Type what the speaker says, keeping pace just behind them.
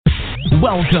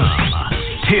Welcome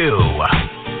to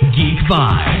Geek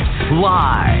Vibes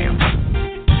Live.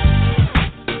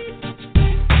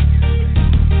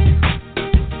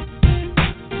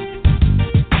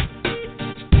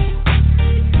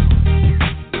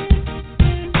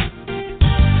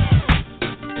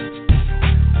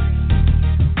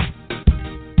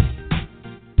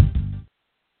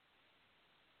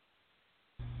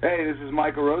 Hey, this is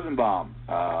Michael Rosenbaum,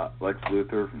 Lex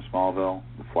Luthor from Smallville,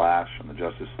 The Flash, and the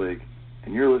Justice League,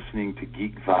 and you're listening to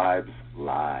Geek Vibes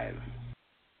Live.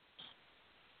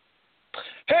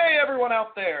 Hey, everyone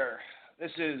out there.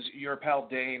 This is your pal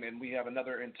Dane, and we have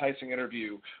another enticing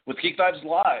interview with Geek Vibes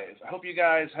Live. I hope you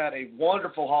guys had a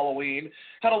wonderful Halloween,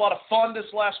 had a lot of fun this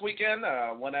last weekend,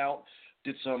 went out,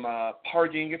 did some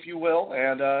partying, if you will,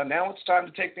 and now it's time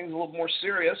to take things a little more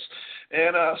serious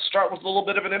and start with a little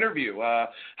bit of an interview.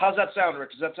 How's that sound,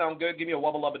 Rick? Does that sound good? Give me a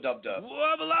wubba-lubba-dub-dub.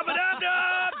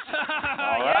 Wubba-lubba-dub-dub!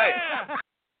 All right. Yeah.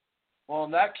 Well,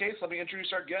 in that case, let me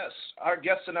introduce our guest. Our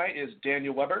guest tonight is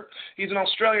Daniel Weber. He's an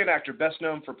Australian actor best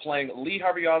known for playing Lee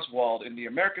Harvey Oswald in the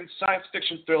American science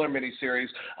fiction thriller miniseries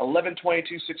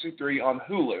 11/22/63 on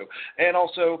Hulu, and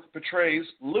also portrays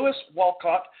Lewis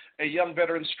Walcott, a young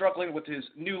veteran struggling with his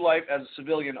new life as a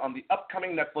civilian on the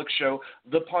upcoming Netflix show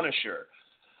The Punisher.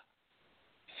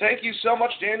 Thank you so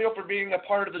much, Daniel, for being a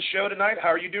part of the show tonight. How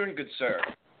are you doing, good sir?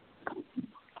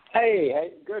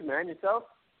 Hey, good, man. Yourself?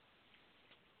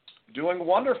 Doing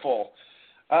wonderful.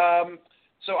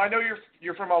 So I know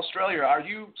you're from Australia. Are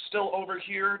you still over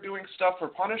here doing stuff for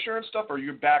Punisher and stuff, or are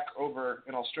you back over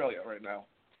in Australia right now?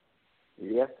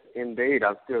 Yes, indeed.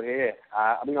 I'm still here.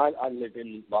 I live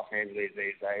in Los Angeles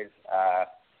these days.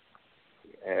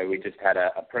 We just had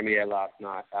a premiere last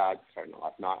night.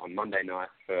 On Monday night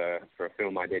for a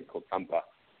film I did called Thumper.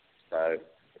 So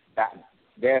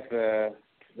there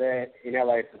in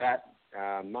LA for that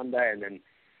Monday, and then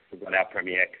we've got our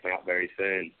premiere coming up very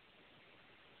soon.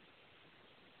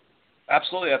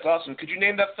 Absolutely, that's awesome. Could you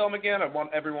name that film again? I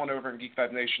want everyone over in Geek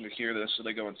Vibe Nation to hear this so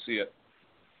they go and see it.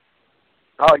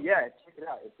 Oh, yeah, check it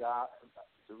out. It's a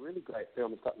really great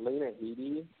film. It's got Lena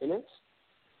Headey in it,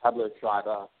 Pablo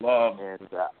Schreiber, Love. and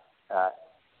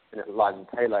Liza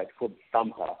Taylor. It's called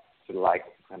Thumper, sort of like,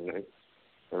 I don't know,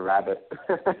 a rabbit,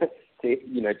 Thumper.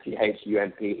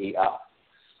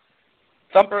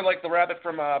 Thumper, like the rabbit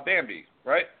from Bambi,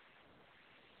 right?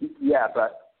 Yeah,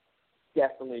 but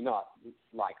definitely not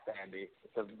like Bambi.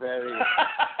 It's a very,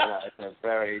 it's a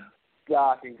very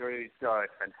dark and gritty story.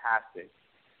 It's fantastic.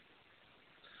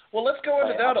 Well, let's go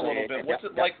into that a little bit. What's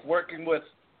it like working with?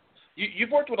 You've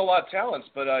worked with a lot of talents,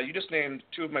 but you just named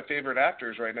two of my favorite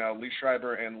actors right now, Lee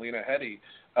Schreiber and Lena Headey.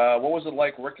 What was it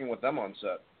like working with them on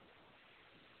set?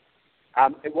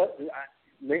 It was.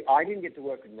 I didn't get to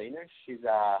work with Lena. She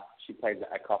plays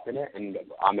a cop in it, and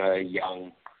I'm a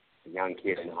young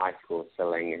kid in high school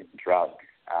selling drugs.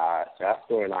 So our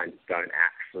storylines don't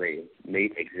actually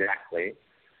meet exactly.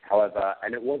 However,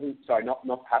 and it wasn't not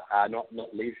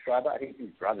Lee Schreiber. I think he's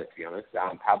his brother, to be honest.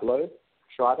 Pablo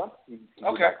Schreiber. He's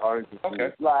okay. Like Orange is the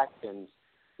New Black, and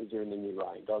he's doing the new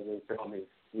Ryan Gosling film.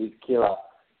 He's killer.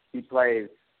 He plays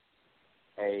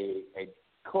a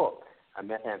cook, a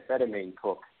methamphetamine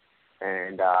cook.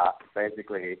 And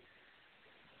basically,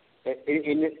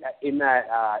 in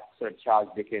that sort of Charles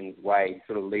Dickens way, he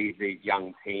sort of leads these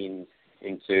young teens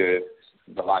into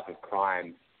the life of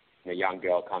crime. And a young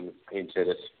girl comes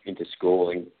into school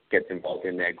and gets involved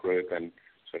in their group, and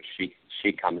sort of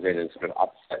she comes in and sort of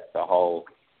upsets the whole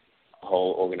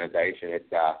organization. It's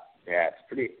it's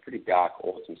pretty dark,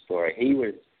 awesome story. He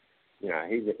was,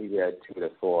 he's a tour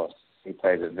de force. He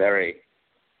plays a very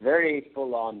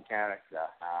full-on character.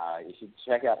 You should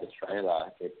check out the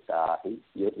trailer. It's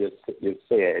you'll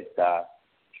see it. It's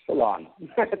full-on.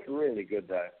 It's really good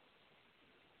though.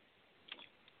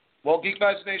 Well, Geek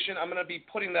Vibes Nation, I'm going to be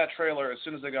putting that trailer as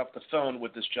soon as I get off the phone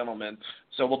with this gentleman.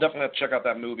 So we'll definitely have to check out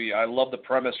that movie. I love the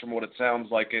premise from what it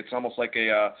sounds like. It's almost like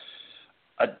a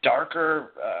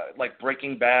darker, like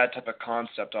Breaking Bad type of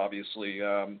concept, obviously.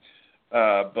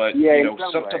 But yeah,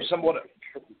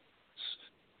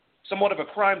 somewhat of a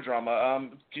crime drama.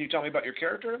 Can you tell me about your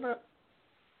character in that?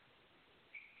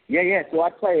 Yeah. So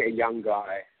I play a young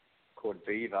guy called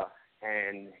Beaver,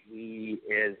 and he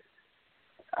is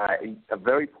a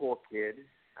very poor kid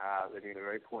living in a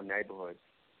very poor neighborhood.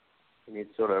 He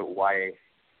needs sort of a way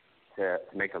to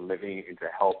make a living and to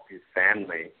help his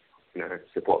family,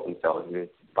 support themselves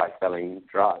by selling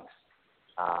drugs.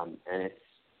 And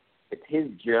it's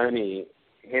his journey,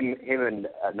 him and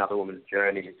another woman's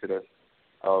journey, sort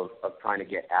of trying to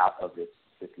get out of this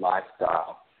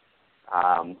lifestyle.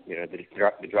 The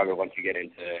drug. Once you get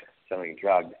into selling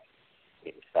drugs,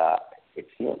 it's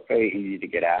not very easy to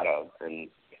get out of, and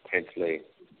potentially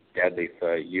deadly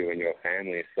for you and your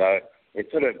family. So it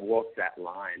sort of walks that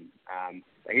line.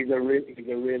 He's a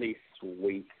really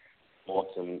sweet,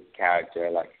 awesome character.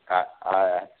 Like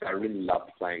I really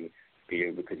loved playing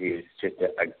Beau because he was just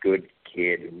a good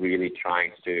kid, really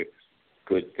trying to do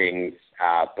good things,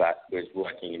 but was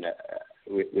working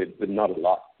with not a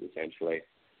lot, essentially.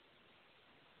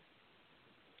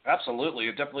 Absolutely.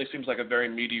 It definitely seems like a very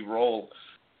meaty role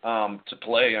to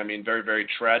play. I mean, very, very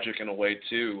tragic in a way,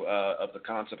 too, of the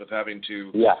concept of having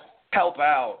to help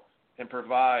out and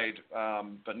provide,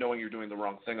 but knowing you're doing the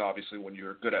wrong thing, obviously, when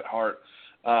you're good at heart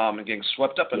and getting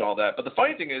swept up in all that. But the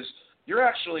funny thing is, you're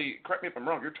actually, correct me if I'm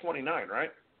wrong, you're 29,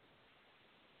 right?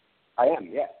 I am,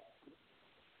 yeah.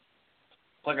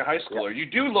 Like a high schooler. Yeah. You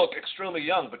do look extremely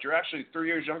young, but you're actually 3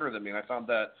 years younger than me, and I found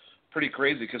that pretty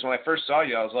crazy because when I first saw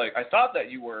you, I was like, I thought that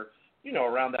you were,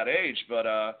 around that age, but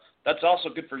that's also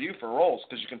good for you for roles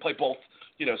because you can play both,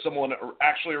 someone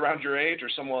actually around your age or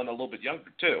someone a little bit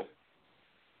younger too.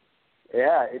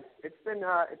 Yeah,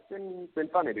 it's been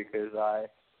funny because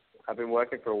I've been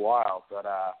working for a while, but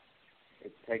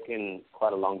it's taken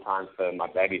quite a long time for my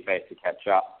baby face to catch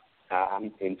up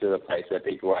into the place where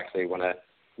people actually want to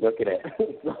look at it.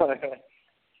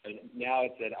 So now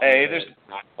it's there's a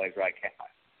nice place where I can.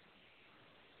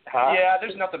 Yeah,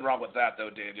 there's nothing wrong with that, though,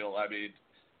 Daniel. I mean,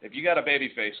 if you got a baby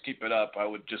face, keep it up. I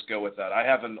would just go with that. I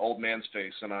have an old man's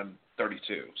face, and I'm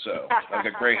 32, so I've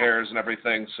got gray hairs and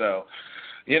everything. So,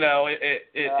 it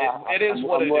is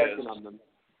what it is. I'm working on them.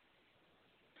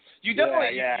 You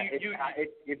definitely,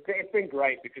 it's been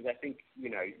great because I think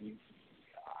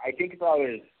I think if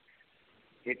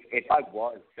I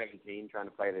was 17 trying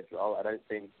to play this role, I don't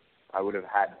think I would have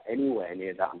had anywhere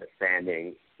near the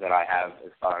understanding that I have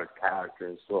as far as character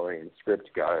and story and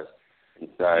script goes. And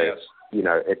so,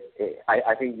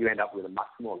 I think you end up with a much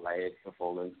more layered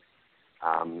performance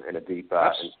and a deeper,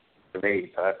 and for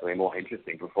me personally, more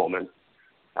interesting performance,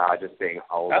 just being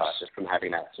older, just from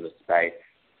having that sort of space.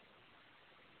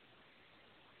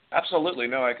 Absolutely.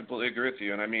 No, I completely agree with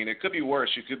you. And I mean, it could be worse.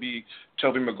 You could be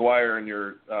Tobey Maguire in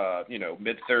your,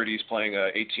 mid-30s playing a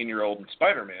 18-year-old in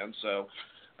Spider-Man. So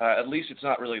at least it's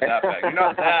not really that bad. You're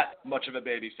not that much of a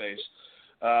baby face.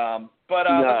 Let's get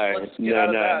out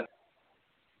of that.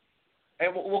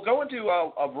 And we'll go into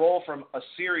a role from a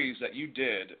series that you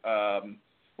did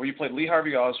where you played Lee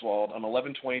Harvey Oswald on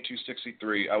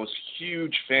 11/22/63. I was a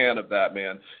huge fan of that,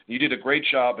 man. You did a great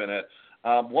job in it.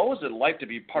 What was it like to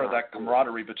be part of that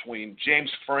camaraderie between James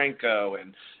Franco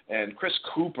and Chris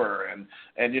Cooper and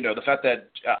the fact that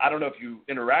I don't know if you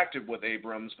interacted with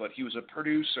Abrams, but he was a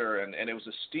producer and it was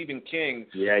a Stephen King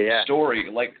story.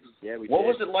 Like, what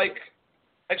was it like,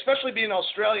 especially being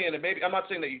Australian? And maybe I'm not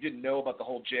saying that you didn't know about the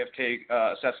whole JFK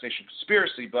assassination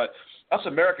conspiracy, but us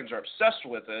Americans are obsessed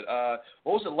with it.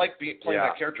 What was it like playing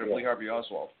that character of Lee Harvey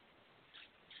Oswald?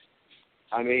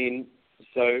 I mean,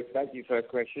 so back to your first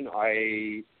question,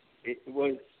 it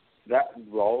was that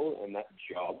role and that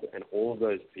job and all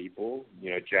those people,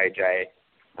 JJ,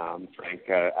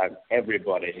 Franco,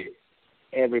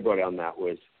 everybody on that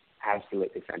was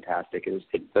absolutely fantastic.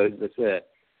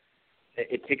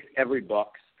 It ticks every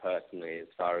box personally as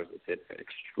far as it's an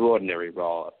extraordinary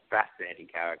role, a fascinating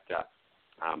character,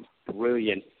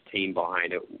 brilliant team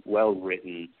behind it, well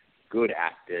written, good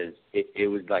actors. It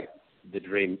was like the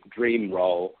dream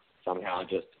role. Somehow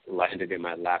just landed in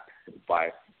my lap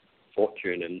by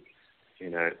fortune and,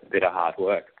 a bit of hard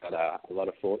work, but a lot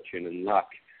of fortune and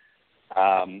luck.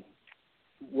 I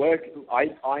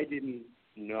didn't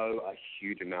know a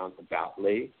huge amount about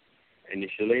Lee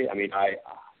initially. I mean,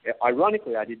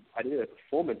 ironically, I did a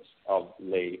performance of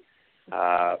Lee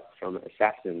from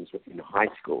Assassins in high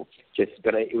school.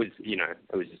 But it was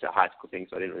just a high school thing,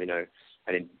 so I didn't really know.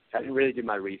 I didn't really do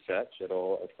my research at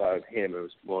all as far as him. It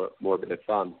was more a bit of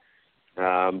fun.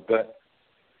 But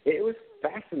it was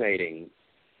fascinating,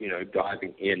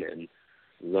 diving in and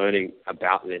learning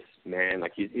about this man.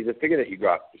 Like he's a figure that you grew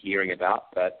up hearing about,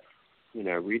 but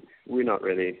we're not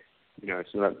really,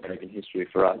 it's not American history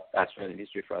for us, Australian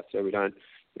history for us. So we don't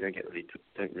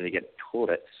really get taught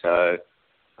it. So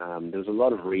there was a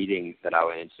lot of reading that I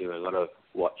went into, and a lot of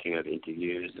watching of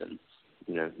interviews and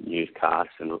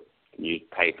newscasts and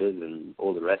newspapers and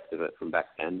all the rest of it from back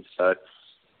then. So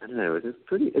I don't know, it was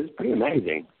pretty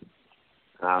amazing.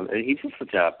 And he's just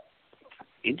such a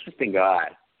interesting guy,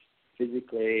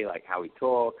 physically, like how he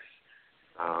talks,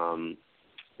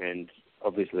 and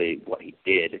obviously what he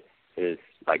did is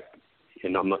like,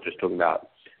 and I'm not just talking about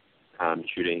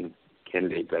shooting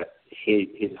Kennedy, but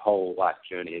his whole life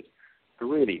journey is a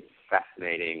really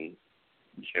fascinating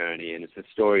journey, and it's a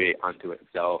story unto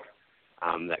itself.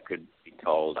 that could be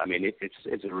told. I mean, it's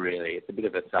a bit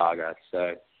of a saga.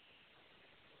 So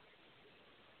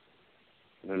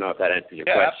I don't know if that answers your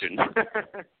question.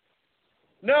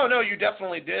 No, you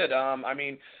definitely did. I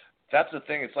mean, that's the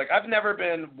thing. It's like I've never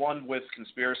been one with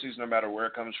conspiracies, no matter where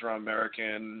it comes from,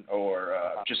 American or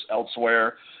just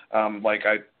elsewhere. Like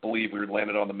I believe we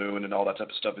landed on the moon and all that type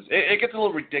of stuff. It gets a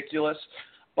little ridiculous,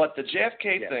 but the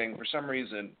JFK thing, for some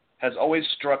reason, has always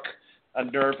struck a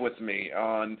nerve with me.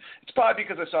 It's probably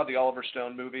because I saw the Oliver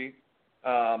Stone movie,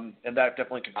 and that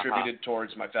definitely contributed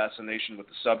towards my fascination with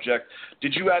the subject.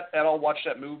 Did you at all watch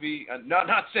that movie? Not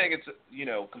saying it's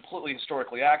completely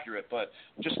historically accurate, but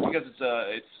just because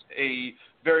it's a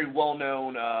very well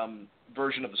known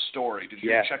version of the story. Did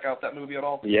you check out that movie at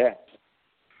all?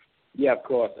 Yeah, of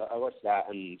course. I watched that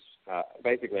and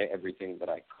basically everything that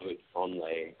I could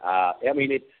fondly. I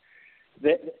mean,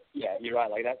 you're right.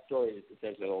 Like that story is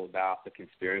essentially all about the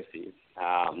conspiracies.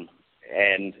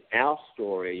 And our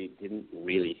story didn't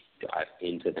really dive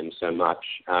into them so much.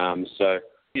 So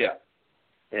I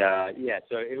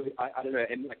don't know.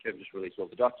 And like they've just released all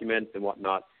the documents and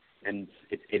whatnot, and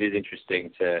it is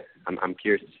interesting I'm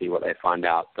curious to see what they find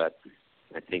out. But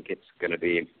I think it's going to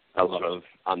be a lot of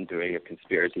undoing of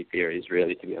conspiracy theories,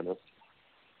 really, to be honest.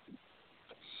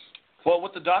 Well,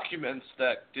 with the documents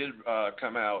that did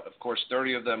come out, of course,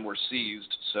 30 of them were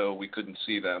seized, so we couldn't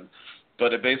see them.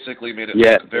 But it basically made it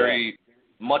look very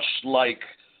much like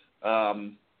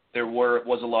there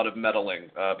was a lot of meddling,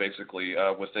 basically,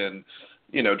 within,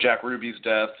 Jack Ruby's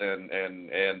death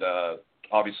and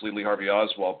obviously Lee Harvey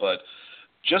Oswald. But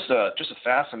just a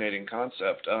fascinating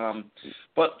concept.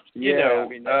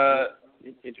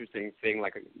 Interesting thing,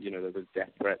 like there was death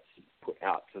threats put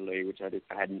out to Lee, which I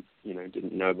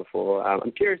didn't know before.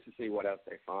 I'm curious to see what else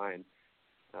they find.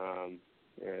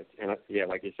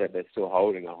 Like you said, they're still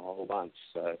holding a whole bunch.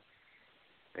 So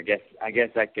I guess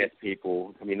that gets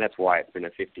people. I mean, that's why it's been a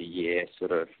 50-year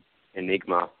sort of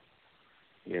enigma.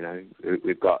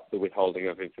 We've got the withholding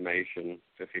of information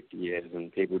for 50 years,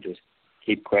 and people just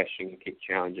keep questioning, keep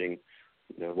challenging,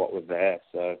 what was there.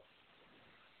 So.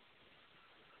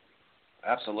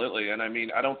 Absolutely, and I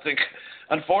mean,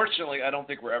 unfortunately, I don't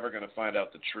think we're ever going to find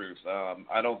out the truth.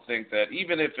 I don't think that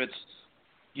even if it's,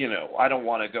 I don't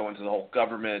want to go into the whole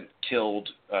government killed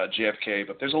JFK,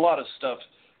 but there's a lot of stuff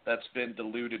that's been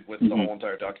diluted with the whole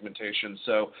entire documentation.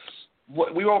 So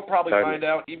we won't probably find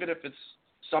out, even if it's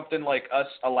something like us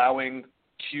allowing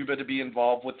Cuba to be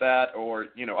involved with that or,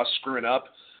 us screwing up.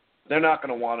 They're not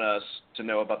going to want us to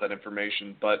know about that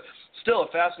information, but still a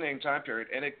fascinating time period,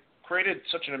 and it created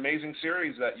such an amazing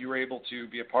series that you were able to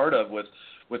be a part of with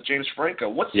James Franco.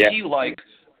 What's he like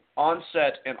on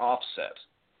set and off set?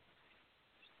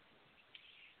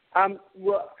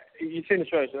 Well, you've seen the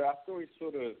show, so our stories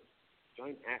sort of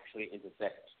don't actually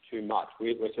intersect too much.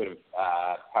 We're sort of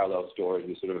parallel stories.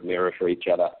 We sort of mirror for each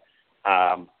other.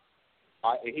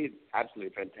 He's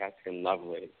absolutely fantastic and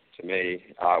lovely to me.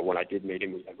 When I did meet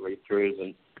him, we had read-throughs,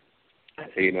 and I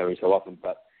see him every so often,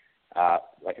 but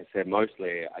like I said,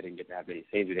 mostly I didn't get to have many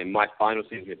scenes with him. My final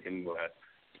scenes with him were,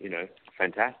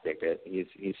 fantastic.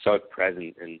 He's so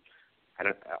present, and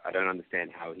I don't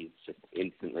understand how he's just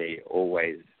instantly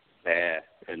always there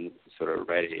and sort of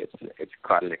ready. It's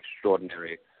quite an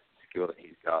extraordinary skill that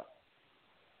he's got.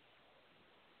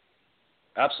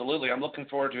 Absolutely. I'm looking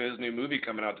forward to his new movie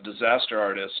coming out, The Disaster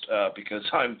Artist, because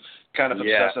I'm kind of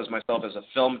obsessed as myself as a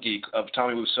film geek of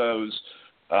Tommy Wiseau's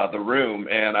The Room,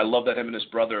 and I love that him and his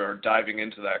brother are diving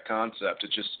into that concept.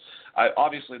 It's just,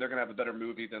 obviously they're going to have a better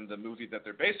movie than the movie that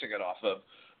they're basing it off of,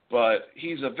 but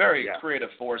he's a very creative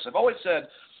force. I've always said,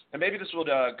 and maybe this would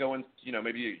go in,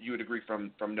 maybe you would agree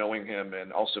from knowing him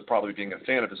and also probably being a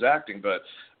fan of his acting, but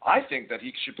I think that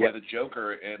he should play the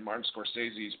Joker in Martin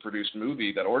Scorsese's produced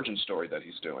movie, that origin story that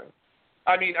he's doing.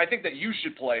 I mean, I think that you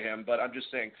should play him, but I'm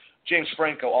just saying James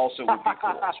Franco also would be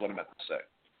cool, is what I meant to say.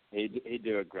 He'd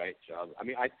do a great job. I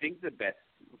mean, I think the best.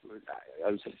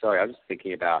 I was just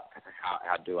thinking about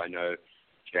how do I know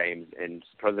James, and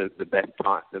probably the best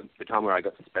time, the time where I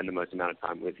got to spend the most amount of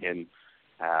time with him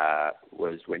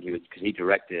was when because he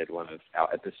directed one of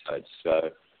our episodes.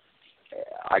 So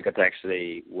I got to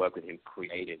actually work with him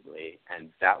creatively, and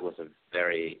that was a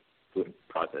very good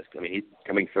process. I mean, he's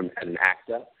coming from as an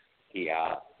actor,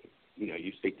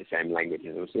 you speak the same language,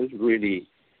 and it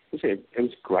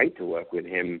was great to work with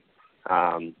him,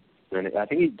 and I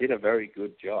think he did a very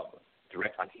good job.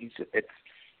 Like you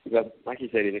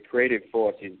said, he's a creative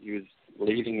force. He was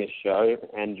leading the show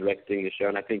and directing the show,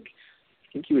 and I think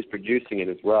he was producing it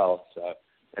as well. So,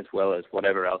 as well as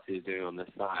whatever else he's doing on the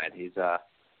side, he's a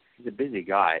busy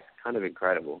guy. It's kind of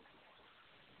incredible.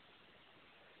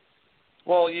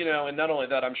 Well, and not only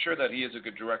that, I'm sure that he is a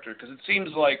good director because it seems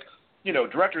like,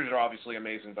 directors are obviously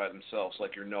amazing by themselves,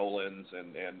 like your Nolans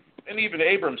and even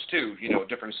Abrams too,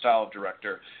 different style of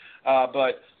director.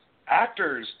 But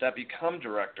actors that become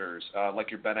directors, like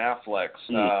your Ben Afflecks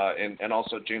and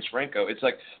also James Franco, it's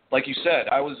like you said,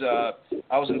 I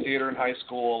was in theater in high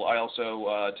school. I also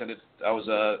I was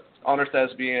a honor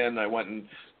thespian. I went and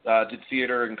did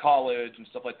theater in college and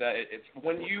stuff like that. It's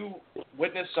when you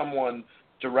witness someone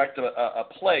direct a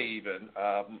play even,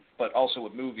 but also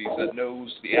with movies that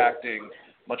knows the acting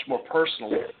much more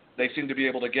personal, they seem to be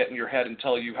able to get in your head and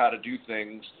tell you how to do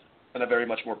things in a very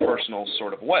much more personal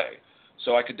sort of way.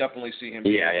 So I could definitely see him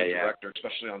being a good director,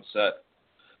 especially on set.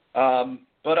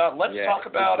 But let's talk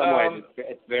about... In some ways,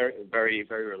 it's very, very,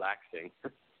 very relaxing.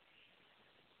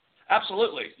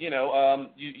 Absolutely.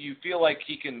 You feel like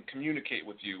he can communicate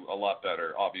with you a lot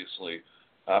better, obviously,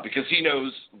 because he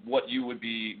knows what you would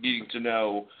be needing to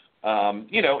know.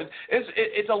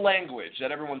 It's a language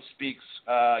that everyone speaks,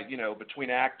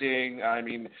 between acting. I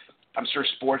mean, I'm sure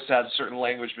sports has a certain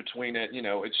language between it.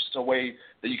 It's just a way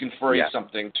that you can phrase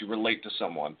something to relate to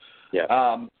someone.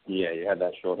 Yeah. You had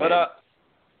that shorthand.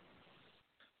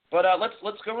 But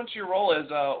let's go into your role as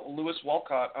Lewis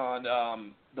Walcott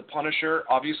on The Punisher.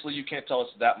 Obviously, you can't tell us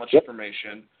that much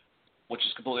information, which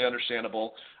is completely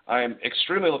understandable. I am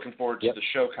extremely looking forward to the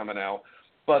show coming out.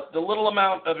 But the little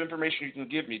amount of information you can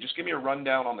give me, just give me a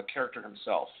rundown on the character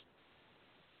himself.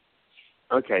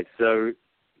 Okay, so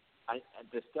at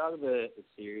the start of the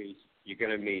series, you're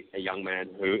going to meet a young man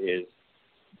who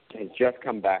has just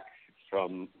come back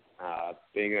from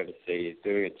being overseas,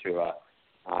 doing a tour,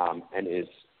 and is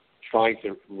trying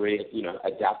to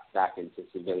adapt back into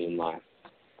civilian life.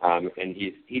 And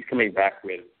he's coming back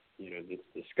with,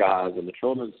 the scars and the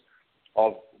traumas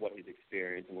of what he's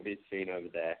experienced and what he's seen over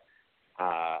there,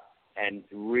 and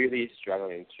really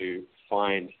struggling to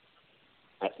find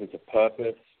a sense of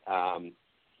purpose,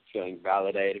 feeling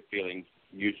validated, feeling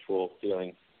useful,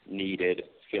 feeling needed,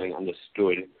 feeling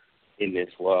understood in this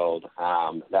world.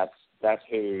 That's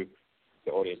who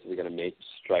the audience is going to meet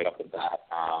straight off the bat.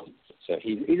 So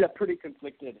he's a pretty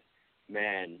conflicted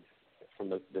man from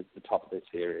the top of the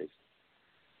series.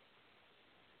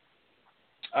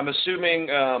 I'm assuming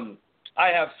I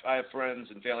have friends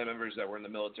and family members that were in the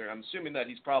military. I'm assuming that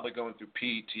he's probably going through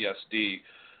PTSD.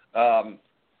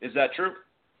 Is that true?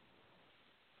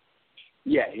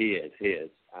 Yeah, he is.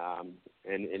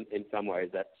 And in some ways,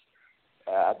 that's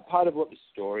part of what the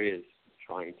story is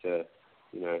trying to,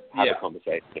 have a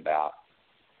conversation about.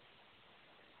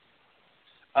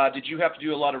 Did you have to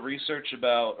do a lot of research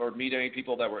about or meet any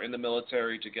people that were in the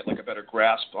military to get a better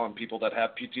grasp on people that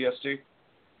have PTSD?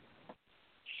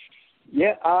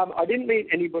 Yeah, I didn't meet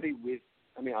anybody with.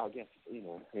 I mean, I guess who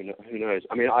knows.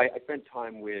 I mean, I spent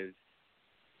time with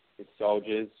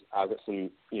soldiers. I've got some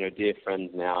dear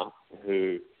friends now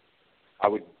who I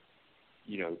would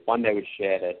one day would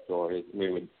share their stories.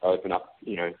 We would open up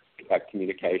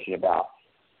communication about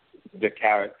the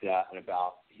character and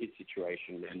about his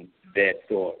situation and their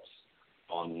thoughts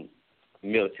on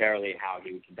militarily how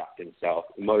he would conduct himself,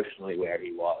 emotionally where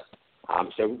he was.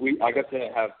 So I got to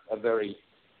have a very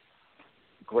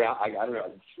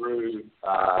true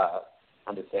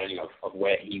understanding of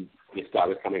where this guy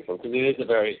was coming from, because it is a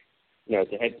very,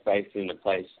 it's a headspace in a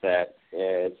place that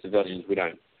civilians we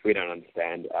don't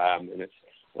understand, and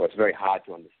it's very hard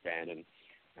to understand,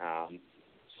 and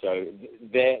so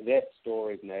their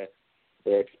stories and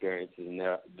their experiences and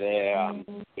their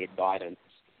sort of guidance,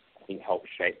 I think, helped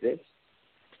shape this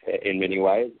in many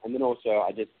ways. And then also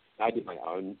I did my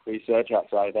own research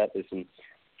outside of that. There's some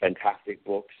fantastic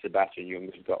books. Sebastian Jung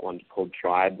has got one called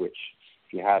Tribe, which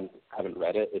if you haven't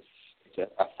read it, it's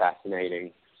a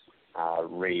fascinating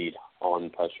read on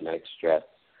post-traumatic stress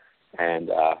and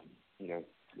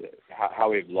how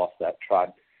we've lost that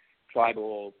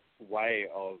tribal way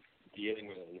of dealing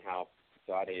with it, and how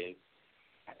society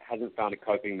hasn't found a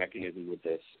coping mechanism with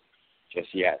this just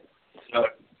yet. So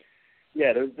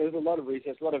yeah, there's a lot of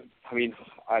research,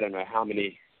 I don't know how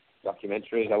many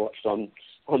documentaries I watched on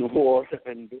war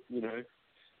and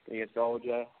being a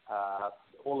soldier.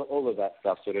 All of that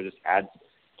stuff sort of just adds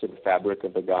to the fabric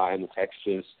of the guy and the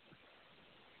textures,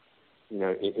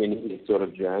 in his sort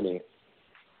of journey.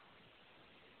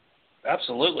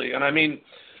 Absolutely, and I mean,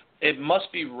 it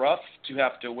must be rough to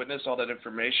have to witness all that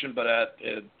information, but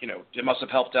it must have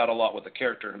helped out a lot with the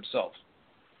character himself.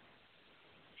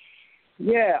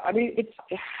 Yeah, I mean, it's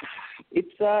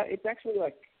actually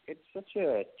it's such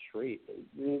a treat.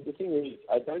 The thing is,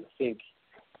 I don't think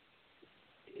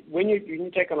when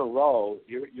you take on a role,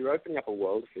 you're opening up a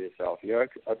world for yourself. You're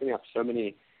opening up so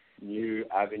many new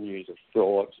avenues of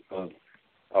thought, of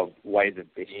ways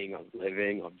of being, of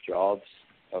living, of jobs,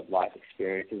 of life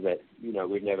experiences that,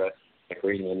 we'd never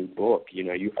read in any book.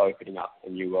 You opening up a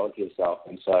new world to yourself.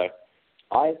 And so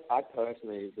I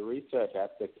personally, the research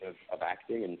aspect of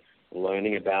acting and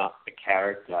learning about the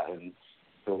character and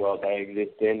the world they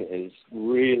exist in is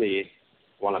really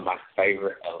one of my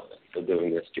favorite elements of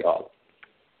doing this job.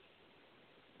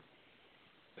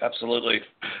 Absolutely.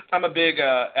 I'm a big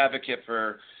advocate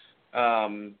for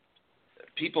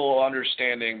people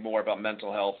understanding more about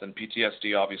mental health, and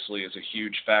PTSD obviously is a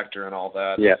huge factor in all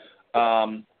that. Yeah.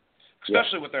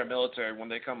 Especially with their military, when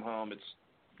they come home, it's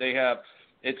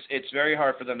very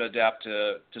hard for them to adapt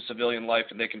to civilian life,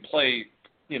 and they can play,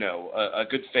 a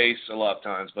good face a lot of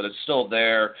times, but it's still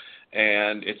there,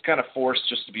 and it's kind of forced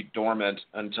just to be dormant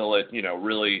until it,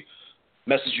 really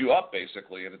messes you up,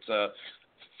 basically. And it's a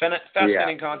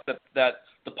fascinating concept that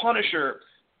the Punisher,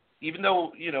 even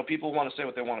though, people want to say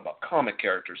what they want about comic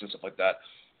characters and stuff like that,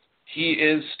 he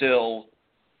is still,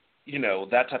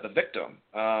 that type of victim.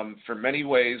 For many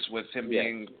ways, with him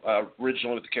being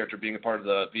originally with the character being a part of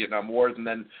the Vietnam War and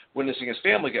then witnessing his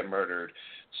family get murdered.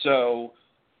 So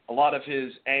a lot of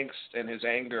his angst and his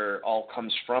anger all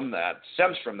stems from that.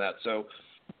 So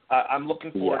I'm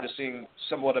looking forward to seeing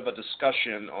somewhat of a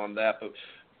discussion on that. But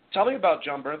tell me about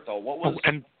Jon Bernthal. What was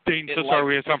and Dane, so sorry,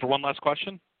 we have time for one last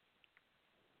question?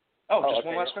 Just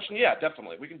one last question? Yeah,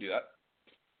 definitely. We can do that.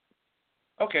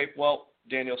 Okay, well,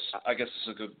 Daniel, I guess this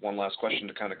is a good one last question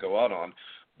to kind of go out on.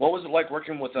 What was it like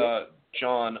working with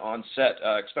Jon on set,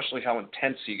 especially how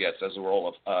intense he gets as the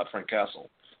role of Frank Castle?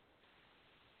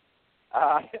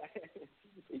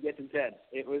 He gets intense.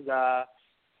 It was,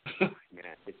 man,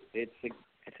 it's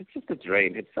just a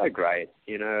dream. It's so great.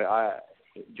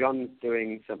 Jon's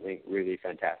doing something really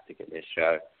fantastic in this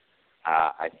show.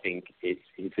 I think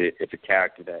it's a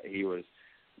character that he was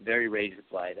very ready to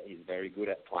play, that he's very good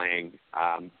at playing.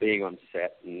 Being on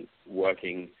set and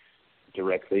working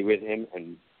directly with him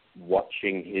and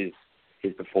watching his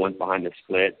performance behind the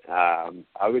split,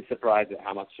 I was surprised at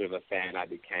how much of a fan I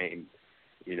became.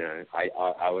 I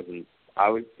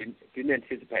didn't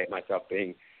anticipate myself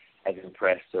being as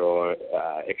impressed or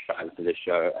excited for this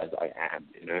show as I am.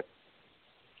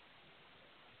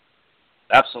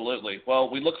 Absolutely. Well,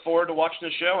 we look forward to watching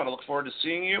the show, and I look forward to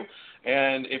seeing you.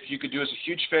 And if you could do us a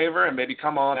huge favor and maybe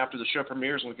come on after the show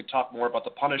premieres, and we could talk more about the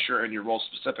Punisher and your role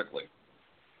specifically.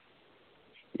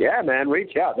 Yeah, man,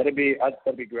 reach out. That'd be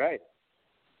great.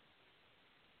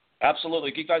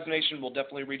 Absolutely. Geek Vibes Nation will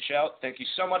definitely reach out. Thank you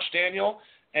so much, Daniel,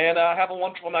 and have a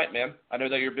wonderful night, man. I know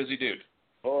that you're a busy dude.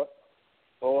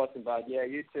 Awesome, bud. Yeah,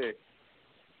 you too.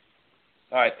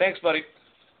 All right. Thanks, buddy.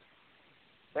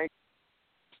 Thanks.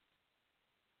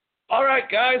 All right,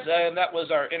 guys, and that was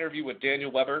our interview with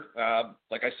Daniel Weber.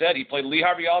 Like I said, he played Lee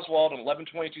Harvey Oswald in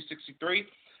 11/22/63.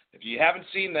 If you haven't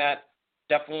seen that,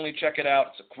 definitely check it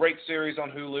out. It's a great series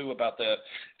on Hulu about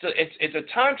it's a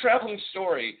time-traveling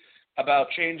story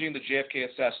about changing the JFK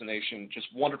assassination.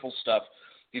 Just wonderful stuff.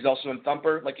 He's also in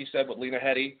Thumper, like you said, with Lena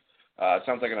Headey. It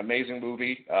sounds like an amazing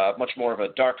movie, much more of a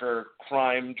darker,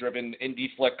 crime-driven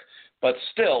indie flick, but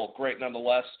still great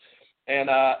nonetheless. And,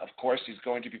 of course, he's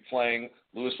going to be playing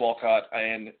Louis Walcott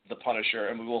in The Punisher,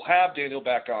 and we will have Daniel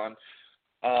back on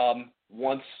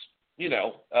once,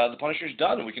 The Punisher's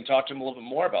done, and we can talk to him a little bit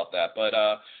more about that. But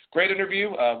great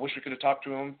interview. Wish we could have talked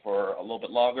to him for a little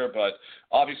bit longer, but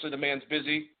obviously the man's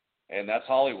busy, and that's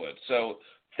Hollywood. So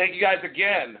thank you guys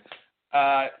again.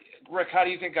 Rick, how do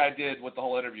you think I did with the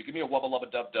whole interview? Give me a wubba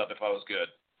lubba dub dub if I was good.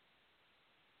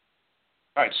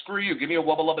 All right, screw you. Give me a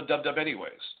wubba lubba dub dub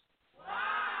anyways.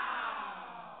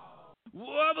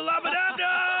 Wubba lubba dub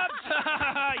dub!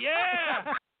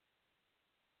 Yeah!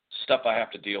 Stuff I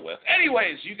have to deal with.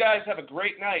 Anyways, you guys have a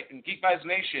great night in Geek Vibes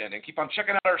Nation, and keep on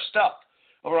checking out our stuff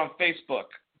over on Facebook.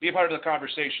 Be a part of the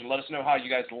conversation. Let us know how you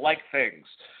guys like things.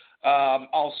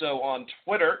 Also on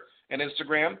Twitter and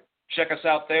Instagram. Check us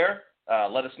out there.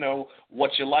 Let us know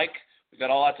what you like. We got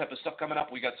all that type of stuff coming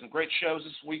up. We got some great shows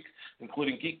this week,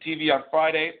 including Geek TV on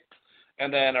Friday,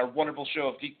 and then our wonderful show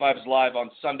of Geek Vibes Live on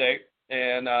Sunday.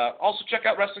 And also check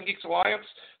out Wrestling Geeks Alliance.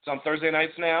 It's on Thursday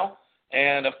nights now.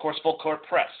 And, of course, Full Court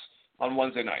Press on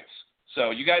Wednesday nights.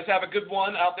 So you guys have a good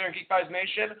one out there in Geek Vibes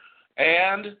Nation.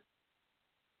 And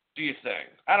do your thing.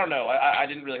 I don't know. I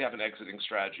didn't really have an exiting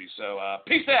strategy. So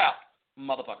peace out,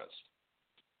 motherfuckers.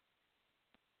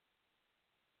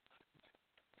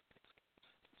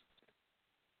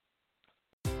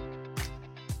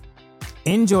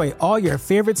 Enjoy all your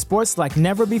favorite sports like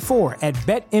never before at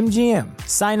BetMGM.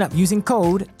 Sign up using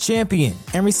code CHAMPION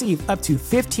and receive up to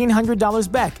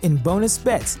 $1,500 back in bonus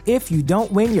bets if you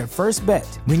don't win your first bet.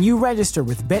 When you register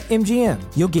with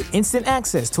BetMGM, you'll get instant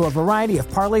access to a variety of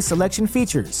parlay selection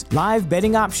features, live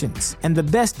betting options, and the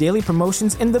best daily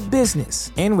promotions in the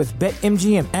business. And with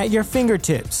BetMGM at your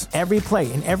fingertips, every play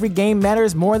and every game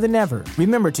matters more than ever.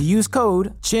 Remember to use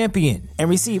code CHAMPION and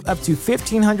receive up to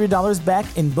 $1,500 back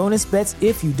in bonus bets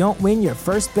if you don't win your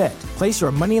first bet. Place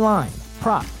your money line,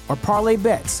 prop, or parlay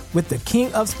bets with the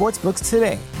king of sportsbooks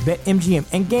today. BetMGM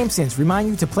and GameSense remind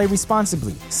you to play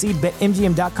responsibly. See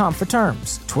BetMGM.com for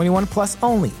terms. 21 plus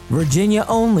only. Virginia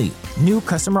only. New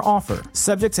customer offer.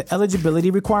 Subject to eligibility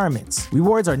requirements.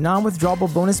 Rewards are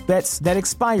non-withdrawable bonus bets that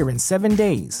expire in 7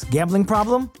 days. Gambling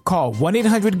problem? Call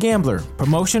 1-800-GAMBLER.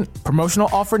 Promotional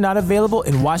offer not available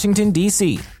in Washington,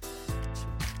 D.C.